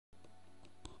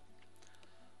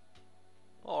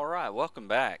Alright, welcome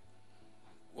back.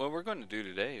 What we're going to do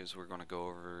today is we're going to go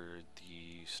over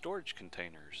the storage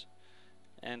containers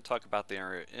and talk about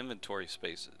their inventory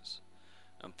spaces.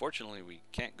 Unfortunately, we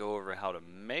can't go over how to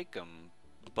make them,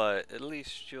 but at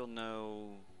least you'll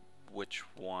know which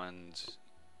ones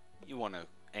you want to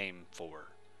aim for,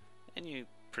 and you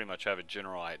pretty much have a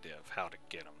general idea of how to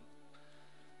get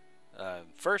them.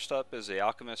 First up is the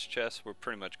alchemist chest. We're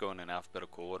pretty much going in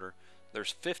alphabetical order.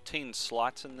 There's 15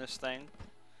 slots in this thing,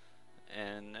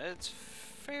 and it's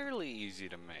fairly easy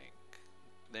to make.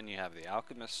 Then you have the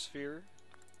alchemist sphere.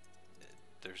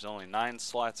 There's only 9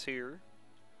 slots here.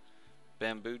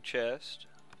 Bamboo chest.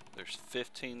 There's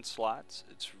 15 slots.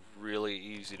 It's really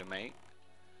easy to make.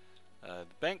 The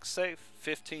bank safe,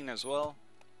 15 as well.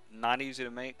 Not easy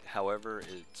to make, however,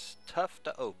 it's tough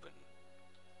to open.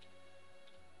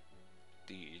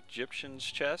 The Egyptian's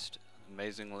chest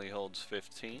amazingly holds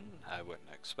 15. I wouldn't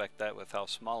expect that with how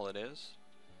small it is.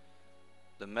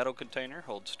 The metal container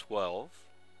holds 12.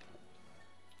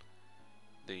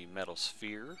 The metal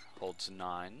sphere holds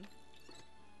 9.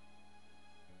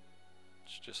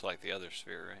 It's just like the other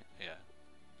sphere, right? Yeah.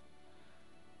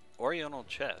 Oriental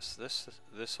chest.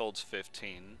 This holds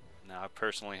 15. Now I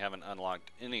personally haven't unlocked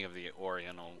any of the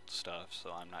Oriental stuff,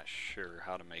 so I'm not sure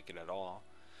how to make it at all.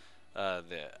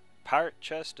 The pirate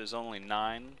chest is only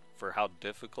 9 for how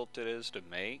difficult it is to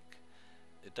make.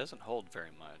 It doesn't hold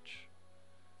very much.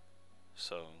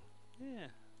 So, yeah.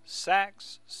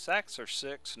 Sacks are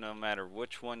 6 no matter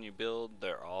which one you build,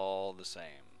 they're all the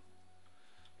same.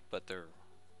 But they're,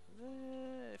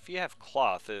 if you have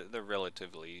cloth, they're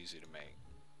relatively easy to make.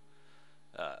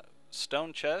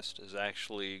 Stone chest is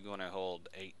actually going to hold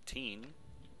 18,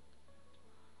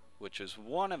 which is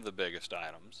one of the biggest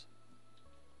items.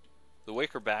 The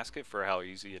wicker basket, for how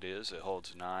easy it is, it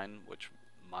holds 9, which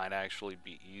might actually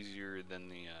be easier than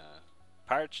the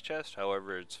pirate's chest.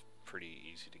 However, it's pretty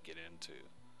easy to get into.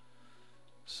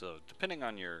 So depending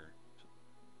on your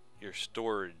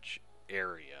storage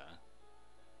area,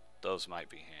 those might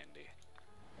be handy,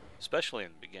 especially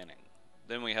in the beginning.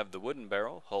 Then we have the wooden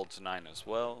barrel, holds 9 as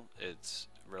well. It's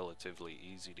relatively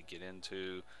easy to get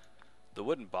into. The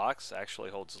wooden box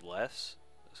actually holds less.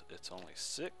 It's only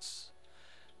 6.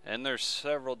 And there's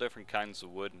several different kinds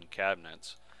of wooden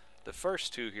cabinets. The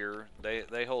first two here,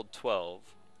 they hold 12.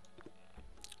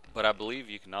 But I believe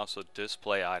you can also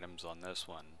display items on this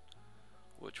one,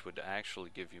 which would actually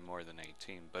give you more than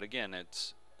 18. But again,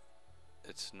 it's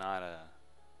not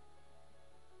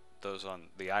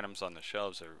the items on the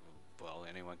shelves are, well,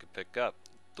 anyone could pick up.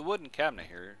 The wooden cabinet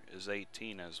here is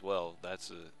 18 as well.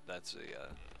 That's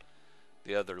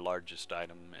the other largest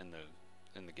item in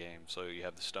the game. So you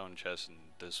have the stone chest and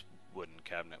this wooden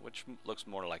cabinet, which looks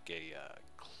more like a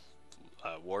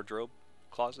wardrobe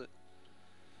closet.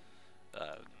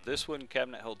 This wooden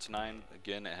cabinet holds 9.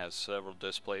 Again, it has several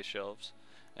display shelves,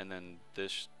 and then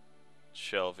this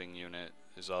shelving unit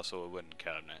is also a wooden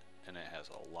cabinet, and it has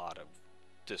a lot of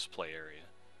display area.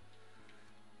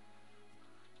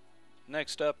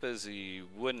 Next up is the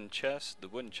wooden chest. The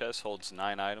wooden chest holds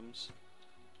 9 items.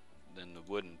 Then the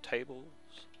wooden tables,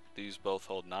 these both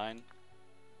hold 9.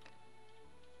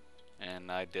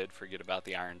 And I did forget about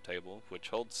the iron table, which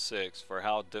holds 6. For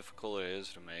how difficult it is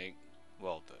to make,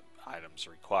 well, the items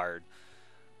required,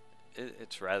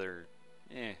 it's rather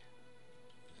eh.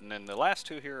 And then the last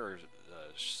two here are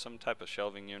some type of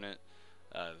shelving unit.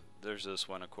 There's this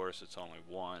one, of course, it's only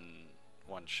one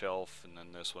shelf, and then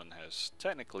this one has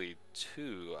technically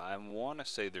 2. I want to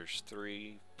say there's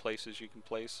 3 places you can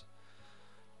place,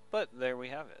 but there we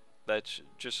have it. That's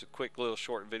just a quick little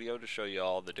short video to show you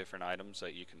all the different items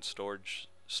that you can store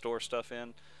stuff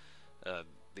in.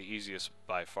 The easiest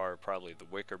by far probably the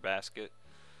wicker basket,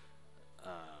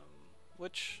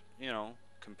 which, you know,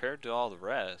 compared to all the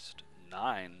rest,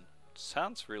 9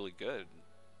 sounds really good.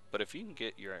 But if you can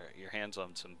get your hands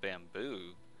on some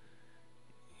bamboo,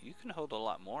 you can hold a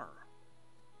lot more.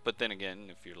 But then again,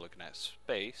 if you're looking at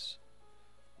space,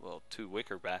 well, 2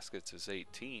 wicker baskets is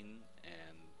 18,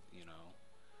 and you know,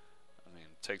 I mean,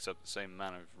 it takes up the same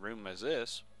amount of room as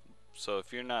this. So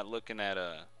if you're not looking at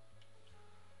a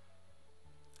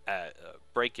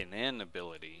breaking in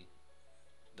ability,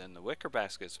 then the wicker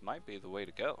baskets might be the way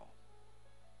to go.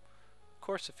 Of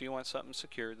course, if you want something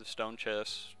secure, the stone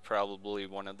chest probably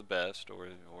one of the best, or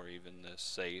even the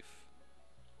safe,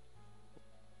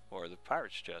 or the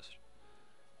pirate's chest.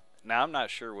 Now I'm not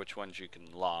sure which ones you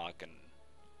can lock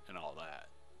and all that.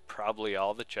 Probably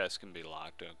all the chests can be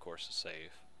locked, and of course the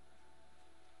safe.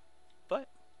 But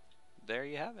there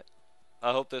you have it.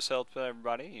 I hope this helped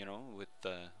everybody, you know, with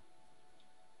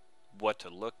what to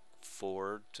look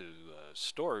for to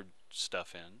store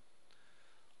stuff in.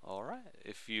 Alright,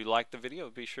 if you liked the video,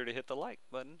 be sure to hit the like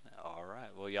button.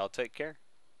 Alright, well, y'all take care.